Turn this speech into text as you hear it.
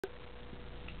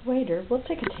Waiter, we'll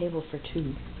take a table for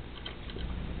two.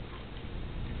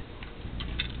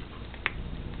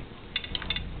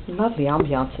 Lovely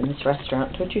ambiance in this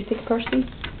restaurant, don't you think, Percy?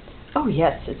 Oh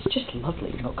yes, it's just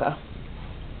lovely, Mocha.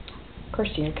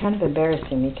 Percy, you're kind of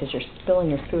embarrassing me because you're spilling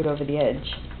your food over the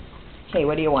edge. Hey,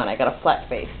 what do you want? I got a flat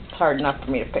face. It's hard enough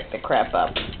for me to pick the crap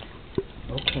up.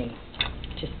 Okay,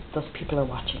 just those people are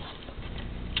watching us.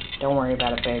 Don't worry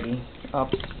about it, baby.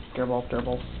 Oops, dribble,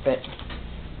 dribble, spit.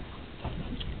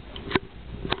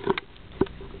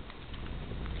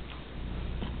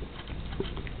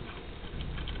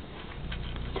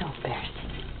 So embarrassing.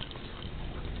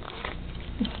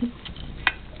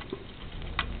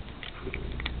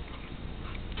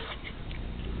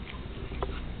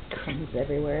 Crumbs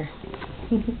everywhere.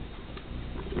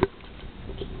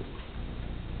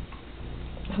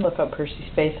 I love how Percy's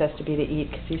face has to be to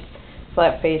eat because he's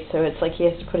flat faced, so it's like he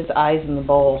has to put his eyes in the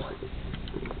bowl.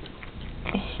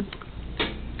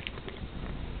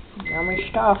 Yummy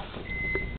stuff.